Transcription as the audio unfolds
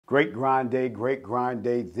Great grind day, great grind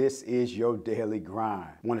day. This is your daily grind.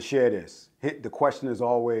 I want to share this. The question is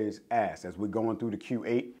always asked as we're going through the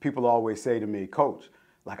Q8. People always say to me, Coach,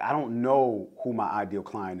 I don't know who my ideal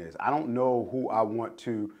client is. I don't know who I want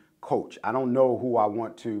to coach. I don't know who I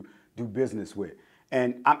want to do business with.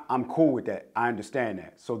 And I'm cool with that. I understand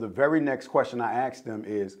that. So the very next question I ask them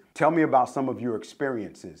is, tell me about some of your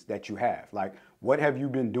experiences that you have. What have you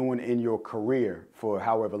been doing in your career for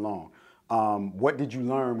however long? What did you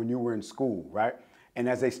learn when you were in school, right? And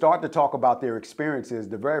as they start to talk about their experiences,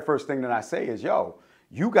 the very first thing that I say is, yo,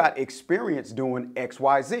 you got experience doing X,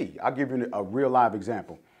 Y, Z. I'll give you a real live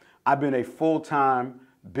example. I've been a full-time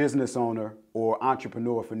business owner or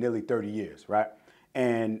entrepreneur for nearly 30 years, right?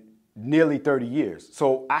 And nearly 30 years.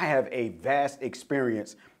 So I have a vast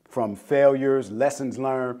experience from failures, lessons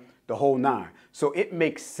learned, the whole nine. So it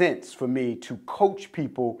makes sense for me to coach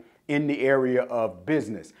people in the area of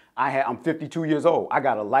business. I'm 52 years old. I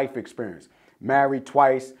got a life experience. Married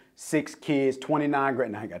twice, 6 kids, 29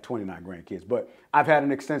 grand. I ain't got 29 grandkids, but I've had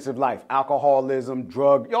an extensive life. Alcoholism,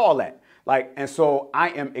 drug, all that. And so I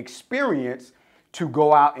am experienced to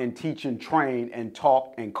go out and teach and train and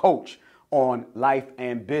talk and coach on life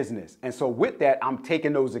and business. And so with that, I'm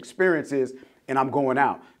taking those experiences and I'm going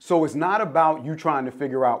out. So it's not about you trying to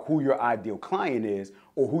figure out who your ideal client is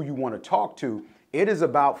or who you want to talk to. It is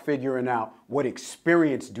about figuring out what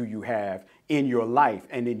experience do you have in your life,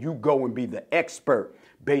 and then you go and be the expert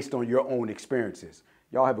based on your own experiences.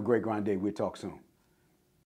 Y'all have a great grind day. We'll talk soon.